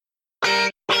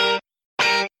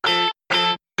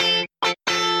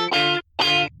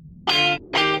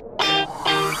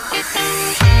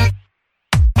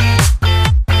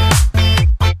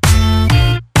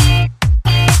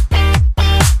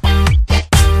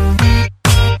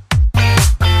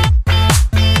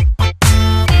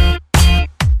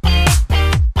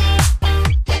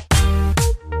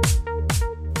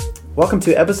welcome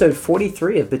to episode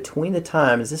 43 of Between the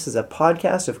Times. This is a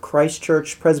podcast of Christ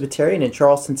Church Presbyterian in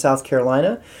Charleston, South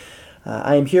Carolina.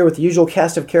 I am here with the usual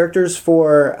cast of characters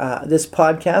for this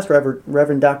podcast: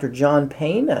 Reverend Dr. John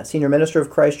Payne, Senior Minister of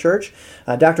Christ Church,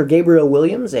 Dr. Gabriel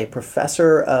Williams, a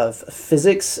professor of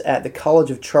physics at the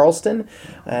College of Charleston,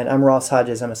 and I'm Ross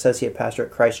Hodges. I'm Associate Pastor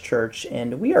at Christ Church,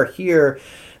 and we are here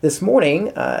this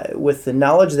morning with the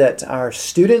knowledge that our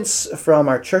students from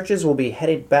our churches will be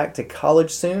headed back to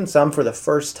college soon, some for the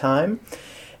first time.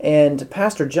 And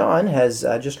Pastor John has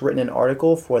just written an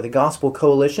article for the Gospel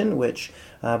Coalition, which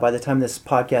by the time this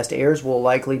podcast airs will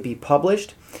likely be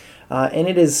published. And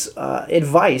it is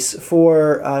advice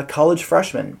for college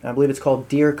freshmen. I believe it's called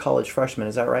Dear College Freshmen.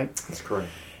 Is that right? That's correct.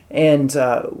 And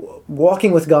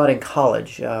walking with God in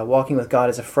college, walking with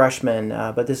God as a freshman,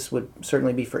 but this would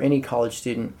certainly be for any college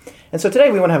student. And so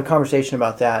today we want to have a conversation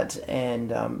about that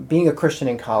and being a Christian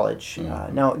in college.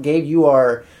 Now, Gabe, you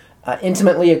are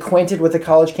intimately acquainted with the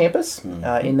college campus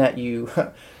in that you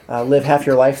live half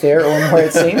your life there or more,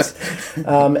 it seems.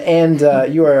 And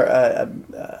you are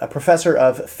a professor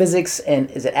of physics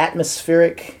and, is it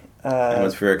atmospheric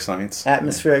science.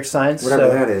 Atmospheric science. Whatever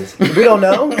that is. We don't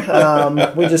know.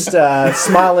 We just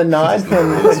smile and nod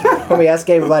when we ask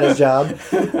Gabe about his job.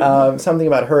 Something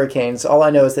about hurricanes. All I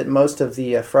know is that most of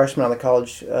the freshmen on the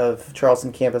College of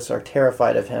Charleston campus are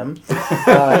terrified of him,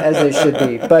 as they should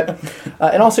be. But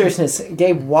in all seriousness,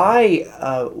 Gabe, why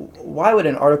would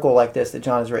an article like this that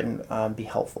John has written be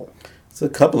helpful? It's a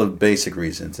couple of basic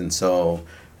reasons. And so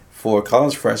for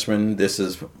college freshmen, this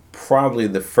is probably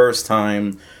the first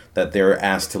time that they're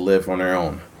asked to live on their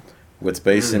own, which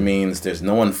basically means there's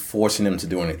no one forcing them to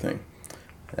do anything.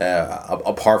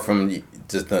 Apart from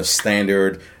just the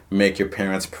standard, make your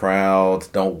parents proud,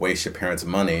 don't waste your parents'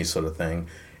 money sort of thing.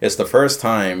 It's the first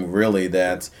time, really,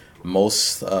 that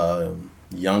most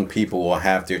young people will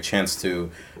have their chance to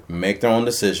make their own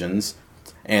decisions,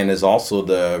 and is also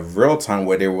the real time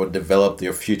where they will develop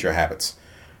their future habits.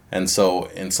 And so,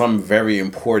 in some very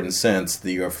important sense,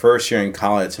 your first year in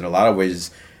college, in a lot of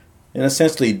ways, it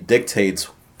essentially dictates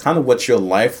kind of what your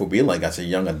life will be like as a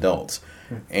young adult.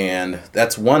 And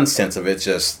that's one sense of it.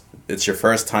 It's your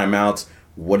first time out.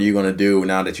 What are you going to do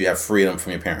now that you have freedom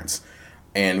from your parents?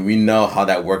 And we know how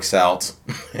that works out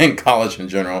in college in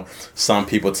general. Some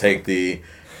people take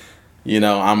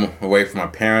I'm away from my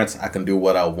parents. I can do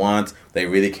what I want. They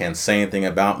really can't say anything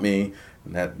about me.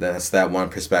 That's that one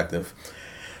perspective.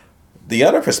 The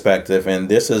other perspective, and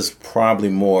this is probably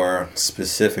more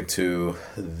specific to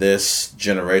this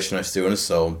generation of students,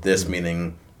 so this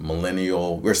meaning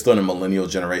millennial, we're still in a millennial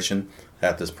generation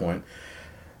at this point.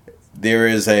 There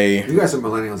is a... You guys are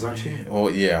millennials, aren't you? Oh,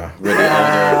 yeah.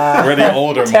 Really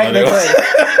older millennials.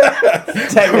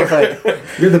 Technically.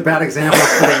 You're the bad example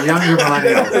for the younger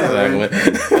millennials.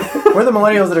 Exactly. We're the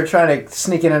millennials that are trying to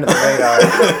sneak in under the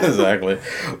radar. Exactly.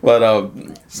 But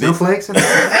snowflakes?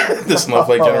 The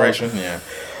snowflake generation, yeah.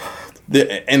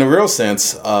 In a real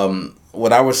sense,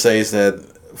 what I would say is that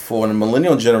for the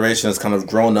millennial generation that's kind of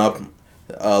grown up,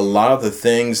 a lot of the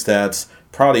things that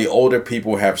probably older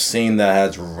people have seen that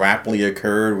has rapidly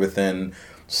occurred within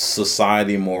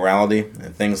society, morality,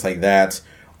 and things like that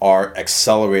are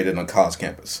accelerated on college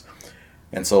campus.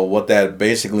 And so what that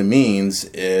basically means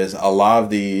is a lot of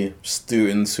the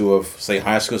students who have, say,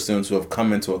 high school students who have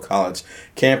come into a college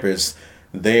campus,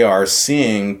 they are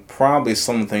seeing probably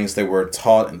some things they were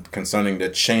taught concerning the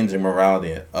changing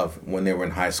morality of when they were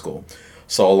in high school.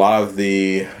 So a lot of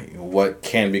what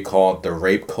can be called the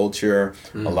rape culture,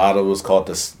 a lot of it was called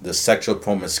the sexual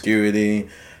promiscuity,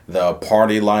 the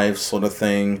party life sort of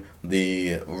thing,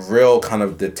 the real kind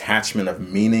of detachment of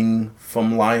meaning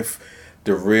from life,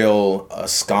 the real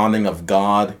scorning of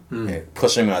God,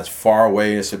 pushing as far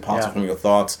away as possible from your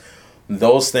thoughts.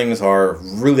 Those things are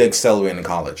really accelerating in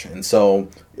college. And so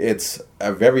it's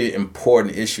a very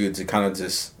important issue to kind of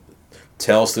just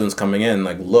tell students coming in,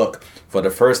 like, look, for the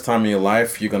first time in your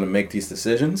life, you're going to make these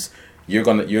decisions. You're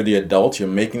the adult, you're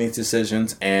making these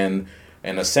decisions, and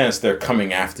in a sense, they're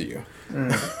coming after you.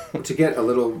 To get a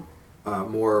little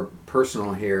more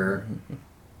personal here,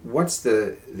 what's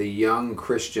the young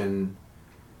Christian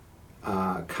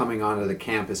coming onto the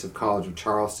campus of College of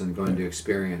Charleston going to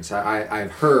experience?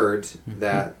 I've heard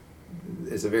that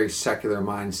is a very secular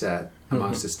mindset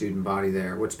amongst the student body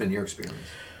there. What's been your experience?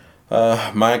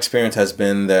 My experience has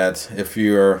been that if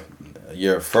you're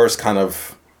your first kind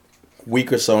of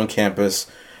week or so on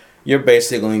campus, you're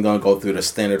basically going to go through the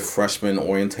standard freshman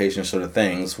orientation sort of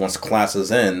things. Once classes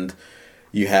end,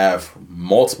 you have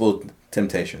multiple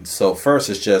temptations. So first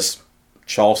is just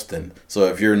Charleston. So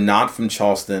if you're not from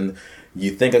Charleston,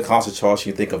 you think of College of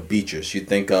Charleston, you think of Beaches, you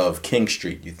think of King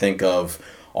Street, you think of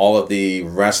all of the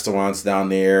restaurants down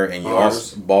there, and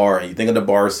you think of the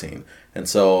bar scene. And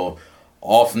so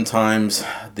oftentimes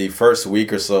the first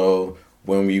week or so,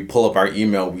 when we pull up our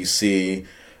email, we see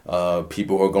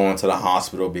people who are going to the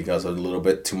hospital because of a little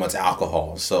bit too much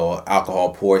alcohol. So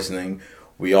alcohol poisoning.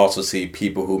 We also see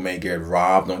people who may get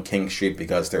robbed on King Street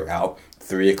because they're out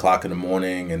 3 o'clock in the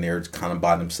morning and they're kind of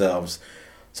by themselves.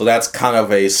 So that's kind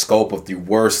of a scope of the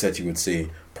worst that you would see.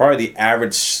 Probably the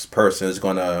average person is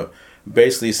going to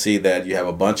basically see that you have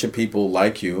a bunch of people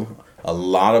like you. A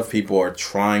lot of people are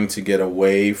trying to get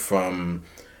away from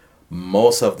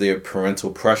most of their parental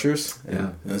pressures.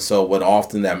 Yeah. And so what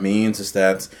often that means is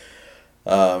that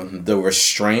the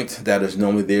restraint that is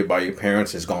normally there by your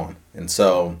parents is gone. And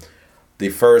so the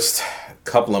first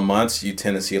couple of months, you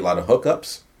tend to see a lot of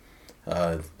hookups,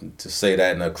 to say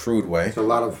that in a crude way. So a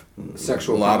lot of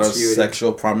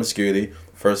sexual promiscuity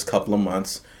first couple of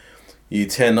months. You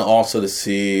tend also to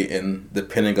see, and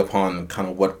depending upon kind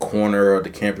of what corner of the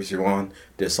campus you're on,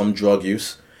 there's some drug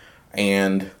use.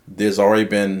 And there's already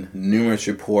been numerous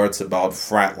reports about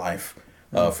frat life,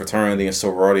 fraternity and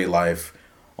sorority life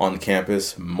on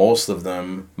campus. Most of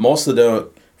the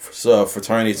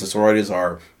fraternities and sororities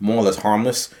are more or less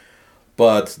harmless,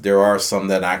 but there are some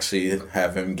that actually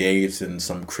have engaged in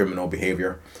some criminal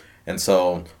behavior. And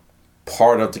so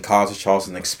part of the College of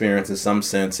Charleston experience in some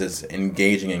sense is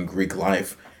engaging in Greek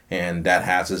life, and that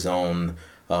has its own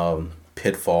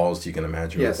pitfalls you can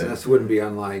imagine. Yes, and this wouldn't be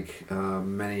unlike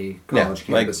many college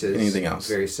campuses. Like anything else.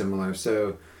 Very similar.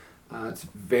 So it's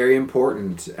very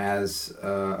important as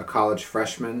a college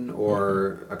freshman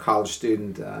or a college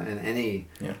student in any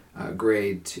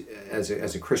grade, as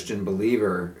a Christian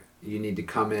believer, you need to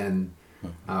come in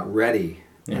ready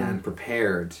and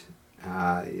prepared.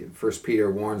 1 Peter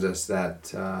warns us that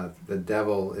the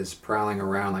devil is prowling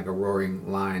around like a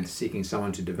roaring lion, seeking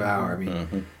someone to devour. I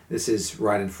mean, this is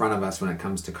right in front of us when it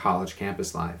comes to college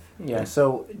campus life. Yeah,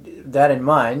 so that in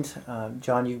mind,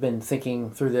 John, you've been thinking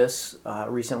through this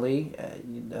recently,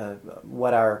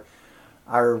 what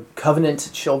our covenant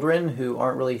children, who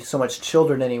aren't really so much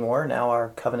children anymore, now our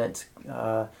covenant,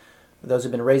 those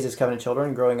who've been raised as covenant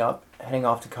children, growing up, heading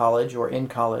off to college or in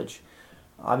college,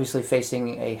 obviously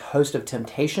facing a host of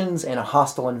temptations and a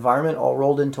hostile environment all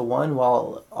rolled into one,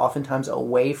 while oftentimes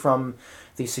away from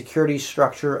the security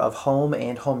structure of home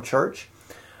and home church.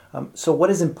 So what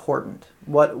is important?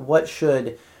 What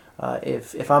should,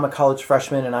 if I'm a college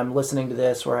freshman and I'm listening to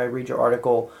this or I read your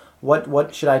article,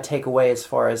 what should I take away as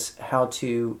far as how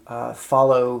to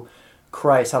follow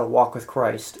Christ, how to walk with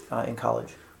Christ in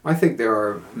college? I think there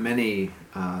are many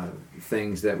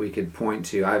things that we could point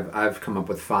to. I've come up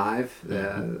with 5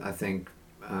 that I think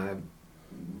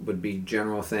would be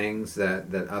general things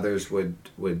that others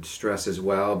would stress as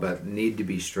well, but need to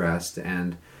be stressed.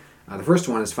 And the first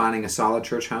one is finding a solid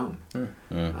church home.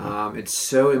 It's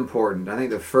so important. I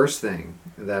think the first thing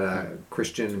that a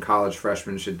Christian college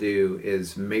freshman should do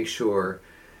is make sure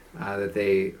that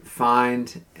they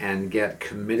find and get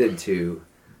committed to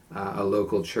a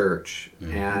local church.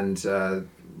 And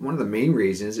one of the main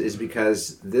reasons is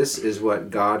because this is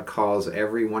what God calls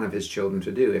every one of his children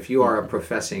to do. If you are a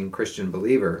professing Christian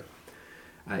believer,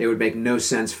 it would make no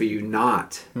sense for you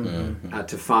not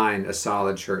to find a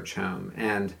solid church home.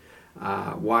 And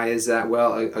why is that?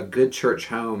 Well, a good church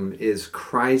home is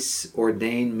Christ's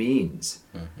ordained means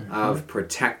of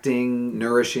protecting,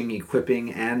 nourishing,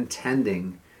 equipping, and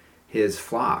tending his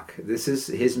flock. This is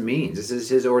his means. This is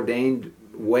his ordained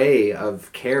way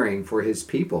of caring for his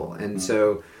people. And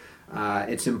so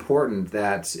it's important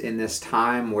that in this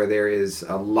time where there is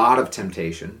a lot of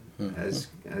temptation, as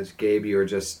Gabe, you were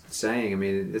just saying, I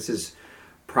mean, this is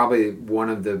probably one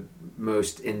of the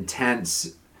most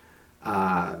intense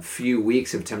few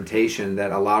weeks of temptation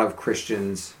that a lot of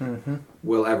Christians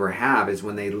will ever have, is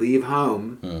when they leave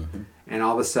home and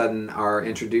all of a sudden are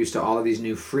introduced to all of these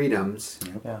new freedoms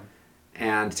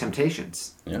and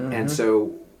temptations. And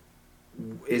so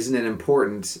isn't it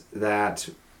important that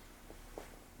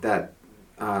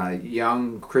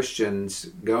young Christians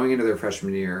going into their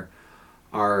freshman year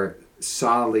are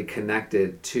solidly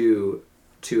connected to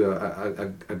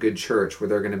a good church where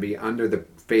they're going to be under the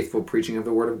faithful preaching of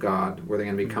the Word of God, where they're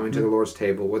going to be coming to the Lord's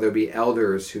table, where there'll be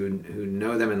elders who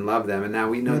know them and love them. And now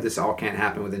we know this all can't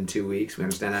happen within 2 weeks. We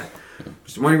understand that.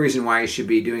 It's one reason why you should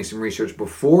be doing some research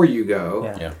before you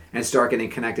go and start getting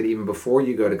connected even before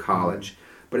you go to college.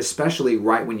 But especially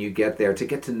right when you get there, to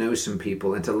get to know some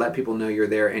people and to let people know you're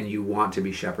there and you want to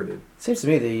be shepherded. It seems to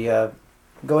me the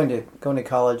going to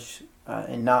college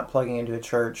and not plugging into a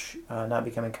church, not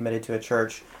becoming committed to a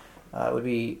church, would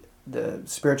be the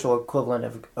spiritual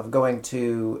equivalent of going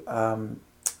to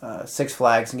Six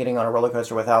Flags and getting on a roller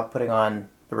coaster without putting on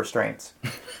the restraints.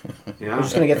 Yeah. You're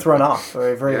just going to get thrown off,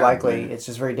 or very Yeah, likely. right. It's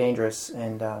just very dangerous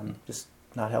and just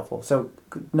not helpful. So,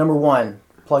 number one,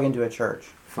 plug into a church.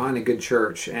 Find a good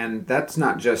church, and that's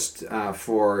not just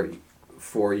for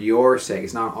your sake.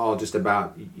 It's not all just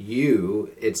about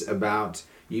you. It's about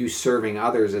you serving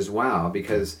others as well,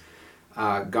 because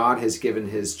God has given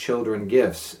His children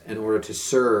gifts in order to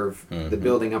serve the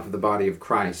building up of the body of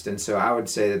Christ. And so I would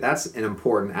say that that's an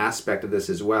important aspect of this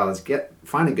as well, is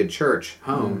find a good church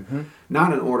home,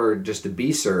 not in order just to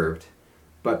be served,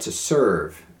 but to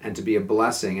serve and to be a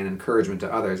blessing and encouragement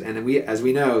to others. And as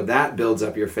we know, that builds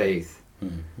up your faith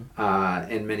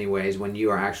in many ways when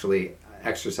you are actually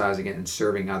exercising it and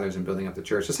serving others and building up the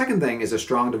church. The second thing is a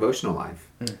strong devotional life.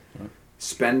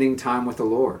 Spending time with the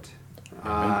Lord.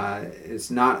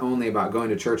 It's not only about going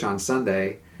to church on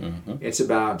Sunday, it's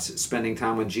about spending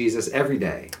time with Jesus every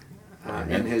day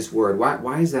in His Word.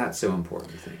 Why is that so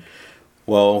important, you think?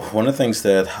 Well, one of the things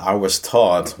that I was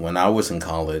taught when I was in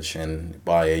college and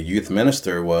by a youth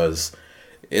minister was,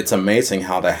 it's amazing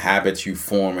how the habits you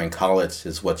form in college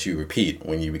is what you repeat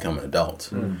when you become an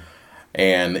adult.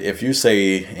 And if you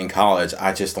say in college,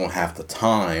 I just don't have the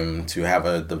time to have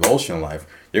a devotional life,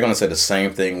 you're going to say the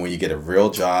same thing when you get a real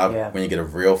job, when you get a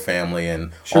real family,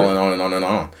 and on and on and on and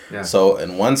on. Yeah. So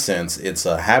in one sense, it's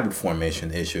a habit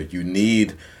formation issue. You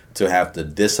need to have the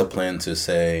discipline to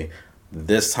say,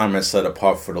 this time is set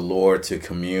apart for the Lord to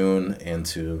commune and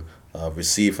to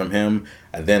receive from Him.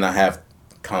 And then I have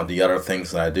kind of the other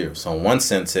things that I do. So in one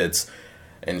sense, it's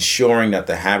ensuring that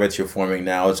the habits you're forming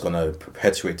now is going to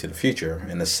perpetuate to the future.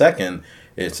 And the second,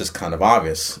 it's just kind of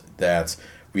obvious that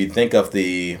we think of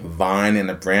the vine and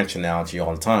the branch analogy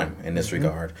all the time in this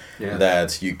regard,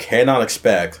 that you cannot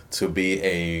expect to be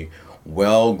a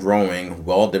well-growing,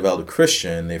 well-developed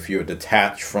Christian if you're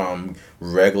detached from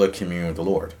regular communion with the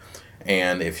Lord.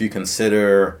 And if you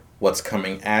consider what's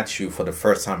coming at you for the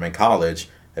first time in college,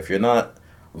 if you're not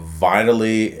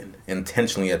vitally,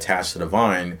 intentionally attached to the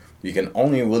vine, you can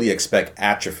only really expect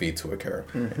atrophy to occur.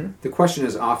 The question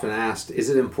is often asked, is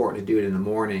it important to do it in the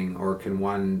morning, or can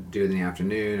one do it in the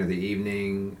afternoon or the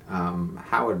evening?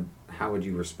 How would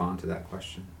you respond to that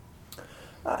question?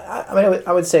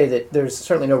 I would say that there's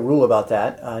certainly no rule about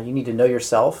that. You need to know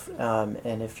yourself,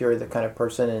 and if you're the kind of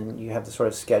person and you have the sort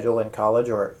of schedule in college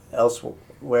or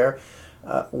elsewhere,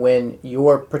 when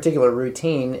your particular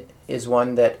routine is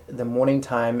one that the morning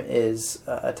time is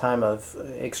a time of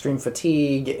extreme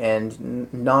fatigue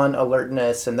and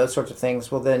non-alertness and those sorts of things,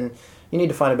 well then you need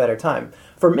to find a better time.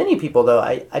 For many people though,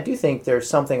 I do think there's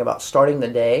something about starting the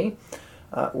day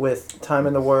with time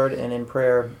in the Word and in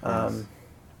prayer.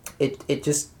 It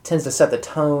just tends to set the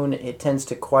tone. It tends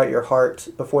to quiet your heart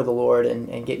before the Lord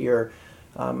and get your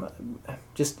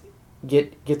just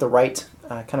get the right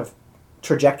kind of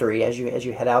trajectory as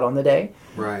you head out on the day.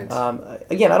 Right.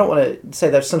 Again, I don't want to say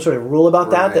there's some sort of rule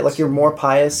about that like you're more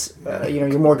pious,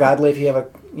 you're more godly if you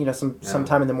have some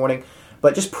time in the morning.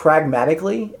 But just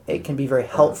pragmatically, it can be very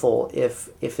helpful if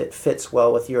it fits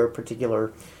well with your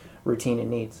particular routine and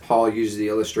needs. Paul uses the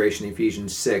illustration in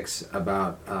Ephesians 6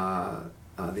 about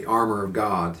the armor of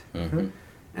God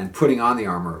and putting on the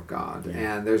armor of God.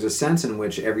 And there's a sense in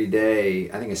which every day,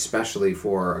 I think especially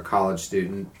for a college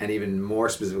student, and even more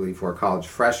specifically for a college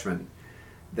freshman,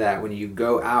 that when you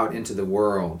go out into the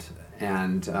world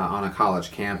and on a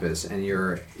college campus and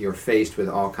you're faced with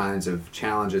all kinds of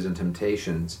challenges and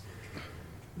temptations,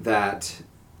 that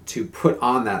to put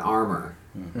on that armor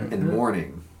in the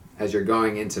morning as you're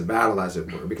going into battle, as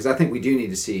it were, because I think we do need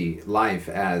to see life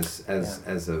as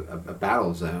a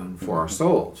battle zone for our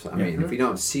souls. I mean, if you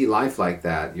don't see life like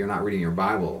that, you're not reading your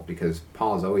Bible, because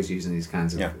Paul is always using these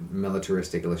kinds of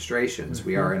militaristic illustrations.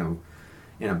 We are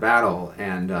in a battle,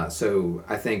 and so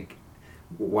I think,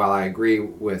 while I agree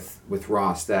with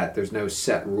Ross that there's no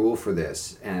set rule for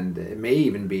this, and it may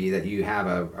even be that you have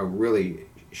a really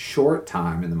short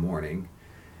time in the morning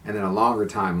and then a longer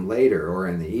time later or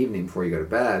in the evening before you go to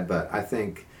bed, but I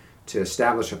think to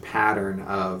establish a pattern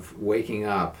of waking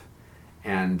up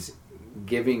and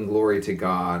giving glory to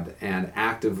God and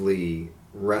actively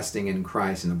resting in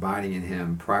Christ and abiding in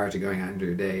Him prior to going out into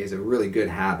your day is a really good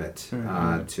habit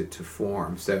to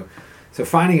form. So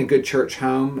finding a good church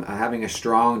home, having a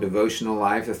strong devotional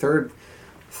life. The third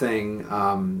thing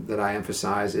that I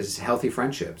emphasize is healthy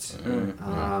friendships.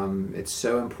 It's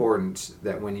so important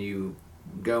that when you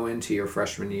go into your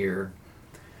freshman year,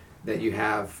 that you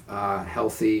have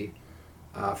healthy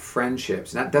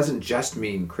friendships, and that doesn't just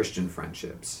mean Christian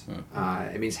friendships.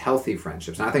 It means healthy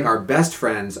friendships. And I think our best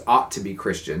friends ought to be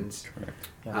Christians,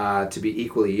 to be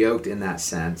equally yoked in that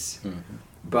sense.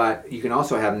 But you can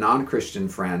also have non-Christian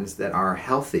friends that are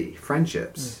healthy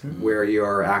friendships, where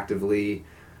you're actively,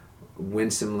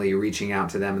 winsomely reaching out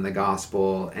to them in the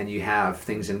gospel, and you have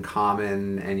things in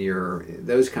common, and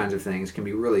those kinds of things can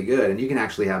be really good. And you can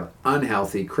actually have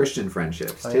unhealthy Christian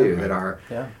friendships too, that are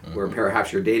where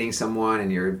perhaps you're dating someone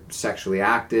and you're sexually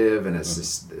active, and it's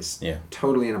just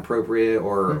totally inappropriate,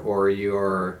 or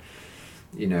you're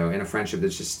in a friendship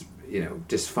that's just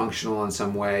dysfunctional in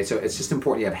some way. So it's just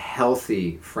important you have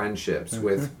healthy friendships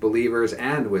with believers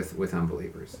and with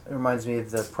unbelievers. It reminds me of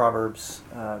the Proverbs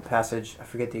passage. I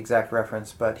forget the exact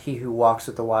reference, but he who walks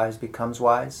with the wise becomes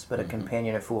wise, but a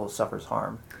companion of fools suffers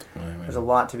harm. There's a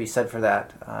lot to be said for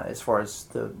that as far as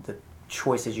the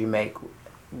choices you make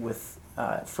with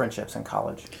friendships in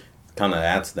college. Kind of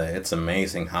adds that it's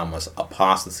amazing how much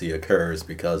apostasy occurs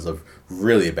because of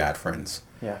really bad friends.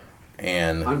 Yeah.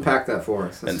 And unpack that for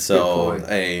us. That's so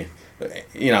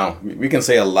we can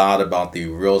say a lot about the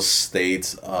real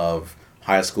state of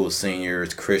high school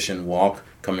seniors' Christian walk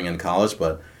coming in college,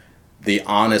 but the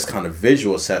honest kind of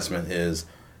visual assessment is,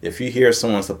 if you hear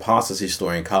someone's apostasy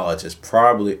story in college,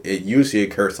 it usually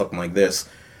occurs something like this: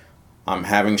 I'm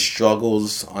having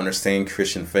struggles understanding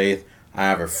Christian faith. I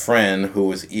have a friend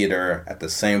who is either at the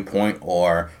same point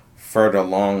or further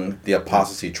along the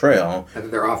apostasy trail.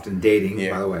 They're often dating,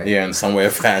 by the way. Yeah, in some way or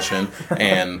fashion.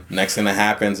 And next thing that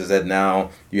happens is that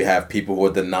now you have people who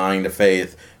are denying the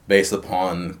faith based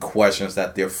upon questions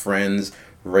that their friends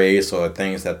raised or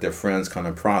things that their friends kind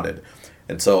of prodded.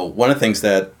 And so one of the things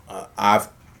that I've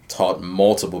taught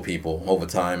multiple people over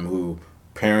time, who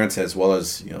parents as well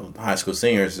as high school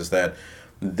seniors, is that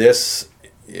this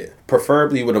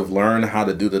preferably would have learned how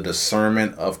to do the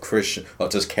discernment of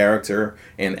just character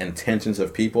and intentions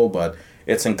of people, but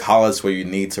it's in college where you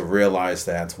need to realize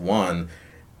that, one,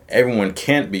 everyone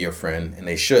can't be your friend and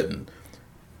they shouldn't.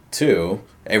 Two,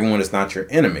 everyone is not your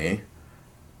enemy.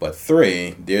 But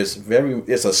three,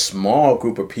 it's a small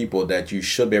group of people that you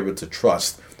should be able to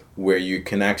trust, where you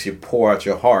can actually pour out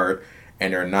your heart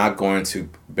and they're not going to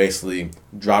basically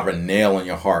drive a nail in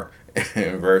your heart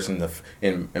in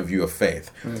view of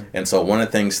faith. And so one of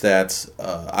the things that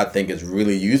I think is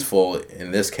really useful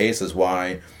in this case is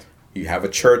why you have a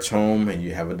church home and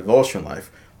you have a devotional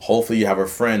life. Hopefully you have a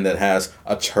friend that has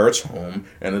a church home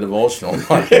and a devotional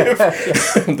life.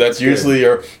 That's usually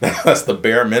that's the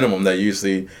bare minimum that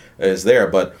usually is there.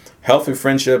 But healthy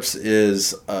friendships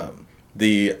is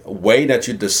the way that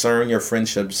you discern your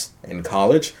friendships in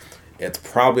college. It's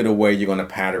probably the way you're going to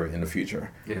pattern it in the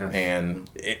future. Yeah. And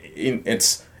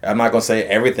it's, I'm not going to say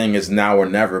everything is now or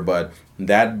never, but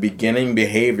that beginning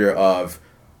behavior of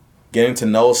getting to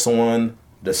know someone,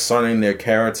 discerning their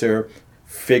character,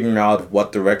 figuring out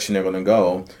what direction they're going to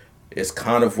go, is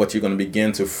kind of what you're going to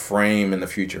begin to frame in the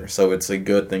future. So it's a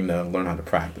good thing to learn how to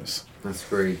practice. That's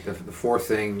great. The fourth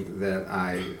thing that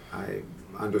I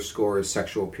underscore is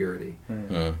sexual purity.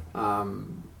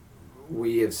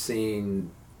 We have seen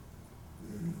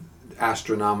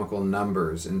astronomical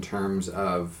numbers in terms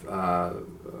of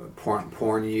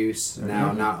porn use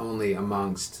now, not only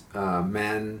amongst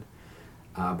men,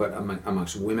 but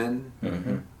amongst women.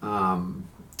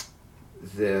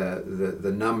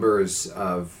 The numbers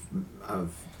of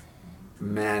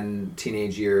men,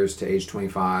 teenage years to age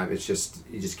 25, it's just,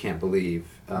 you just can't believe.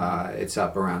 It's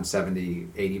up around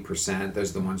 70-80%. Those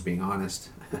are the ones being honest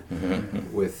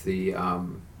with the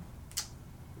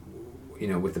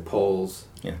with the polls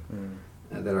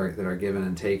that are given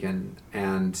and taken.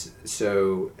 And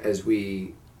so as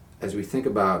we think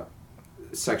about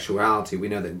sexuality, we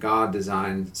know that God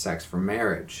designed sex for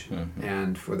marriage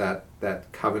and for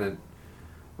that covenant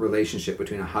relationship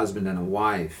between a husband and a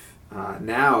wife.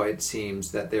 Now it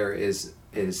seems that there is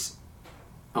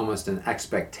almost an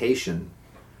expectation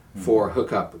for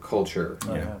hookup culture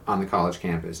on the college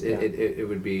campus. It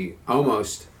would be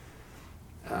almost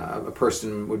a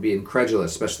person would be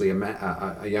incredulous, especially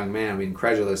a young man would be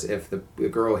incredulous if the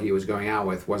girl he was going out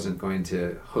with wasn't going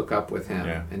to hook up with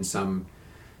him in some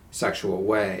sexual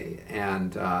way.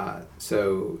 And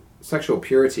so sexual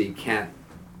purity can't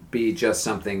be just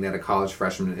something that a college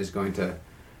freshman is going to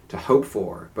hope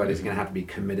for, but is going to have to be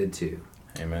committed to.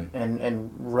 Amen.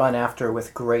 And run after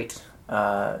with great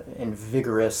and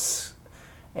vigorous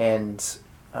and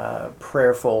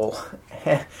prayerful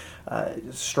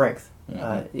strength.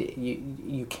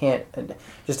 You can't,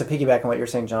 just to piggyback on what you're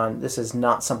saying, John, this is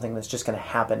not something that's just going to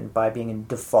happen by being in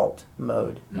default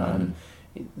mode.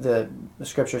 the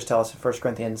scriptures tell us in 1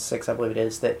 Corinthians 6, I believe it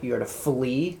is, that you are to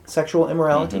flee sexual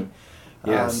immorality.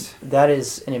 Yes. That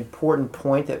is an important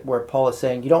point that where Paul is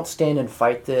saying you don't stand and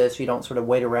fight this, you don't sort of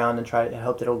wait around and try to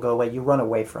hope that it'll go away, you run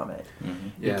away from it.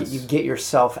 Yes. You get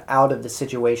yourself out of the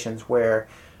situations where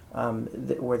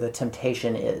the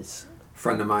temptation is. A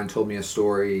friend of mine told me a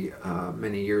story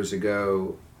many years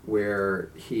ago where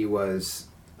he was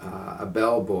a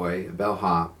bellboy, a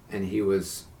bellhop, and he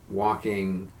was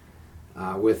walking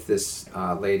with this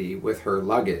lady with her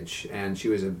luggage, and she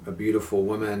was a beautiful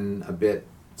woman, a bit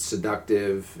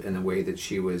seductive in the way that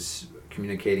she was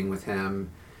communicating with him,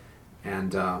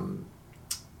 and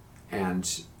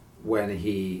when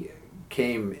he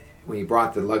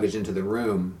brought the luggage into the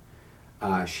room,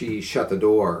 she shut the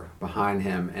door behind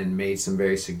him and made some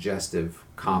very suggestive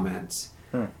comments.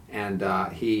 And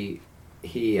he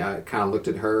kind of looked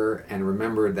at her and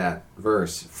remembered that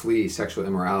verse, flee sexual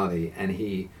immorality, and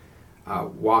he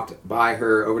walked by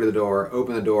her over to the door,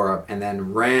 opened the door up, and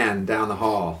then ran down the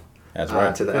hall. That's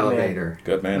right. To the elevator.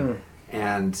 Good man.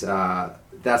 And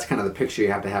that's kind of the picture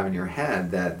you have to have in your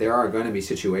head, that there are going to be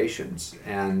situations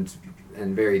and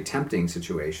very tempting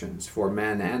situations for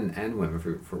men and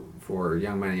women, for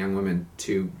young men and young women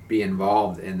to be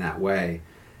involved in that way,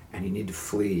 and you need to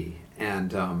flee.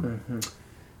 And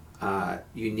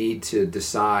you need to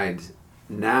decide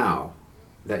now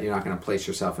that you're not going to place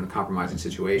yourself in compromising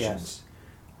situations.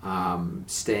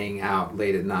 Staying out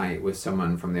late at night with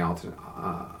someone from the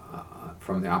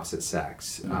opposite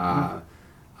sex,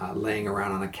 laying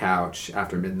around on a couch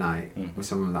after midnight with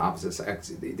someone of the opposite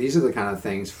sex. These are the kind of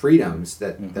things, freedoms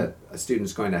that a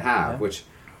student's going to have, which,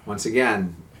 once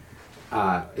again,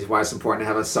 is why it's important to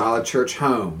have a solid church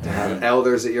home, to have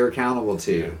elders that you're accountable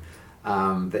to,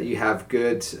 that you have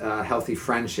good, healthy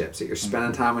friendships, that you're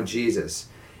spending time with Jesus.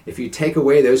 If you take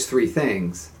away those three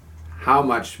things, how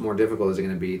much more difficult is it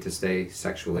going to be to stay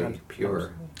sexually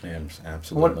pure?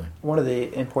 Absolutely. One of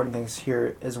the important things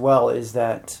here as well is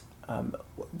that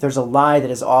there's a lie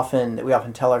that we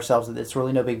often tell ourselves that it's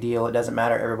really no big deal. It doesn't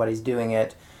matter. Everybody's doing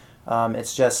it.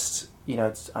 It's just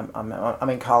I'm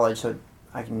in college, so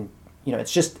I can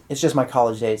it's just my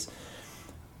college days.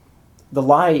 The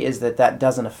lie is that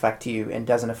doesn't affect you and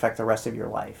doesn't affect the rest of your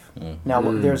life. Now,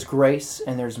 there's grace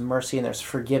and there's mercy and there's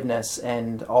forgiveness,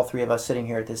 and all three of us sitting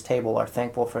here at this table are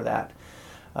thankful for that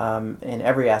in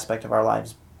every aspect of our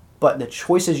lives. But the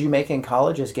choices you make in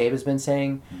college, as Gabe has been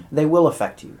saying, they will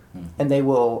affect you, and they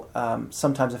will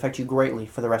sometimes affect you greatly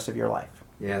for the rest of your life.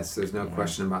 Yes, there's no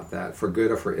question about that, for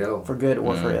good or for ill. For good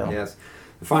or for ill. Yes.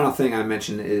 The final thing I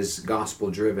mentioned is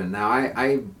gospel-driven. Now,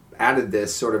 I added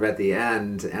this sort of at the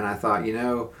end, and I thought,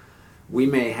 we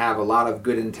may have a lot of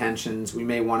good intentions. We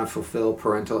may want to fulfill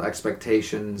parental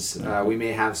expectations. We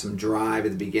may have some drive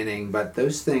at the beginning, but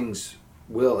those things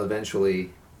will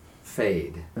eventually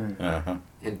fade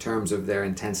in terms of their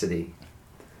intensity.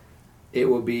 It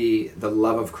will be the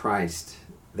love of Christ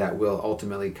that will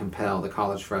ultimately compel the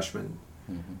college freshman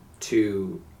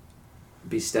to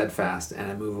be steadfast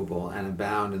and immovable and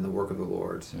abound in the work of the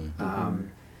Lord.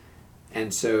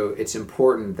 And so it's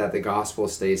important that the gospel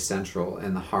stays central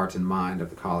in the heart and mind of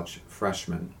the college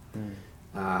freshman.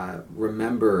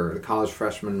 The college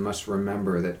freshman must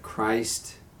remember that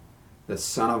Christ, the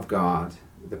Son of God,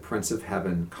 the Prince of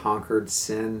Heaven, conquered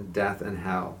sin, death, and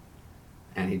hell,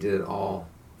 and he did it all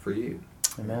for you.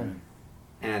 Amen.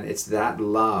 And it's that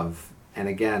love, and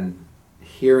again,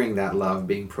 hearing that love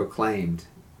being proclaimed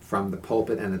from the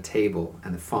pulpit and the table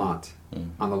and the font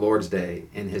on the Lord's Day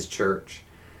in his church,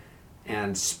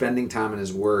 and spending time in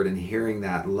his word and hearing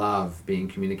that love being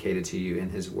communicated to you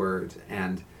in his word,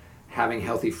 and having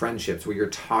healthy friendships where you're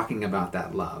talking about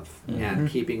that love and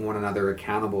keeping one another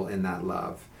accountable in that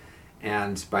love,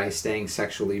 and by staying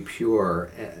sexually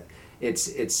pure,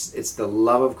 it's the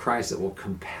love of Christ that will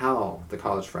compel the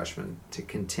college freshman to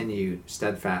continue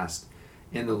steadfast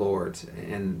in the Lord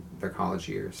in their college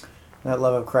years. That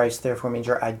love of Christ, therefore, means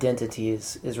your identity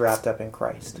is wrapped up in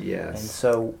Christ. Yes. And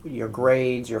so your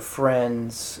grades, your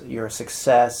friends, your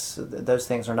success, those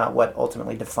things are not what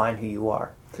ultimately define who you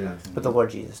are. Yes. But the Lord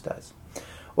Jesus does.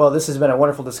 Well, this has been a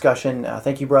wonderful discussion.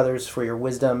 Thank you, brothers, for your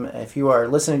wisdom. If you are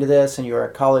listening to this and you're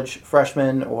a college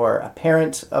freshman or a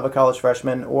parent of a college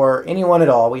freshman or anyone at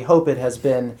all, we hope it has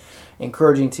been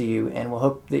encouraging to you, and we'll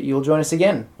hope that you'll join us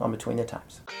again on Between the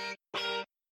Times.